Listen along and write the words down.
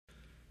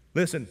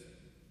Listen,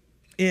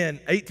 in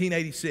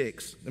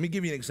 1886, let me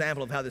give you an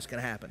example of how this can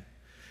happen.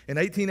 In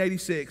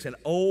 1886, an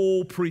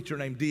old preacher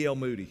named D.L.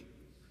 Moody,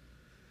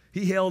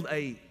 he held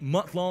a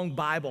month-long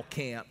Bible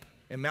camp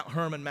in Mount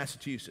Hermon,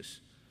 Massachusetts.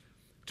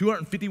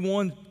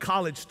 251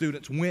 college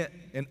students went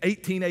in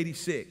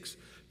 1886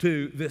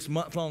 to this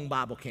month-long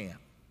Bible camp.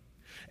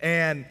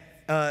 And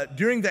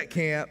during that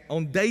camp,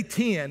 on day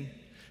 10,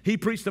 he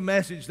preached a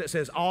message that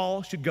says,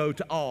 all should go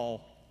to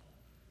all.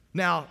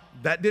 Now,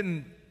 that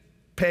didn't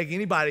peg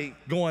anybody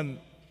going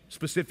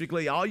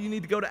specifically, all you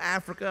need to go to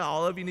Africa,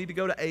 all of you need to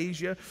go to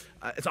Asia.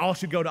 It's all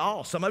should go to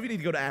all. Some of you need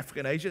to go to Africa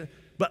and Asia,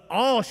 but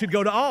all should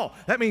go to all.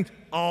 That means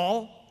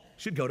all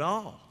should go to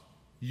all.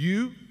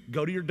 You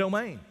go to your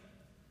domain.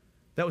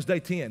 That was day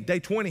 10. Day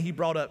 20, he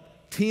brought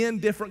up 10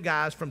 different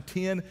guys from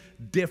 10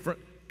 different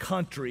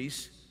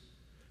countries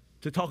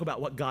to talk about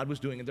what God was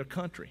doing in their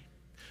country.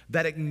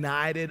 That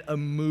ignited a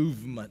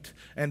movement.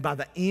 And by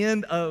the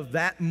end of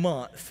that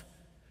month,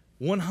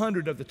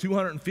 100 of the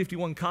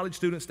 251 college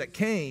students that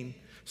came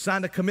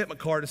signed a commitment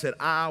card and said,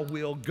 I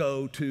will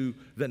go to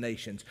the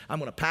nations. I'm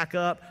going to pack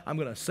up, I'm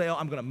going to sail,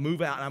 I'm going to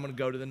move out, and I'm going to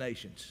go to the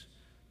nations.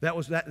 That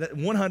was that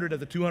 100 of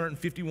the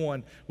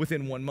 251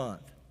 within 1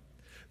 month.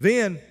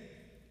 Then,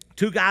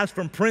 2 guys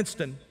from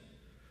Princeton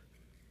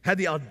had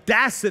the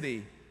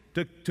audacity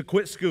to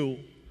quit school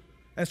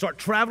and start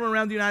traveling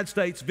around the United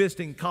States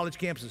visiting college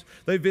campuses.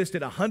 They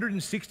visited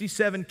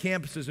 167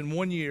 campuses in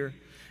 1 year.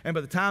 And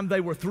by the time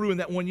they were through in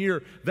that 1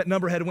 year, that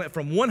number had went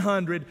from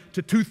 100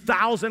 to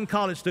 2,000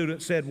 college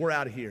students said, we're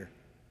out of here.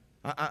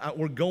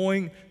 We're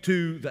going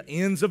to the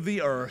ends of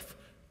the earth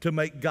to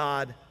make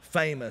God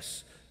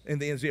famous in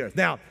the ends of the earth.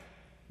 Now,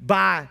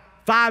 by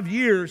 5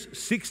 years,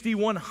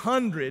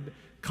 6,100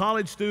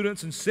 college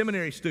students and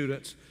seminary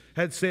students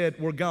had said,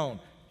 we're gone.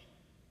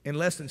 In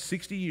less than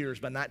 60 years,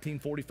 by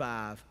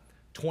 1945,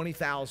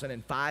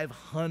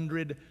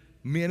 20,500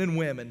 men and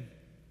women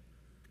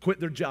quit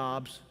their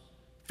jobs,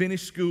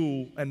 finished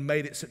school, and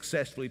made it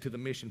successfully to the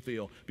mission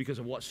field because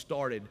of what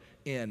started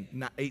in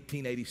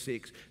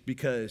 1886,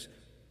 because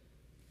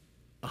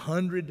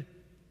 100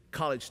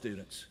 college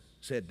students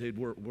said, dude,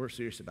 we're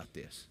serious about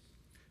this.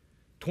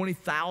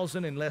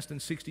 20,000 in less than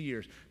 60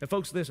 years. Now,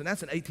 folks, listen,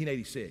 that's in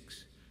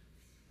 1886.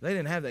 They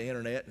didn't have the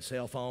internet and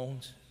cell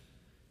phones,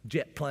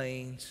 jet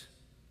planes.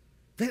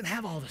 They didn't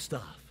have all the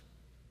stuff.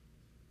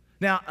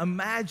 Now,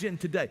 imagine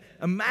today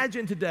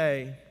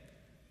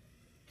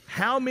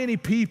how many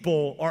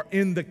people are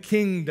in the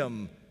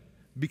kingdom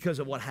because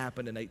of what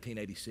happened in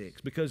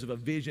 1886, because of a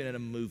vision and a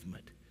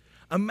movement.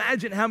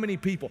 Imagine how many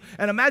people,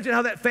 and imagine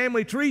how that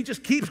family tree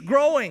just keeps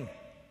growing.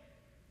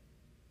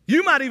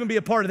 You might even be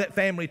a part of that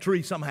family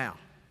tree somehow,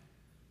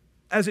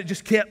 as it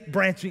just kept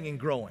branching and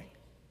growing.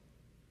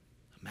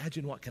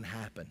 Imagine what can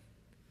happen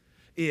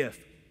if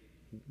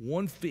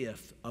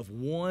 1/5 of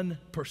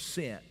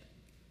 1%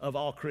 of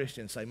all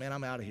Christians say, man,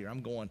 I'm out of here.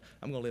 I'm going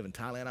to live in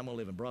Thailand. I'm going to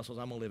live in Brussels.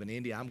 I'm going to live in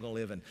India. I'm going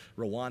to live in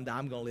Rwanda.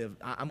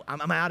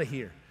 I'm out of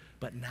here.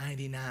 But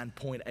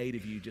 99.8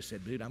 of you just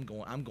said, dude, I'm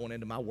going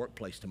into my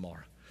workplace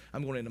tomorrow.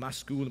 I'm going into my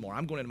school tomorrow.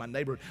 I'm going into my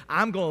neighborhood.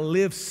 I'm going to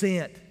live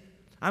sent.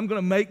 I'm going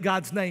to make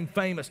God's name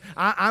famous.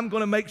 I'm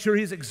going to make sure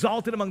He's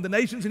exalted among the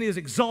nations and He is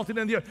exalted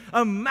in the earth.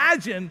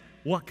 Imagine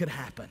what could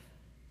happen.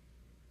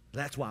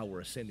 That's why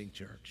we're Ascending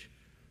Church.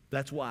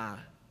 That's why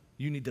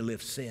you need to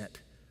live sent.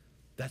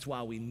 That's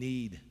why we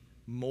need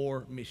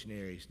more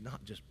missionaries,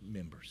 not just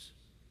members.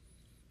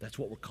 That's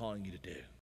what we're calling you to do.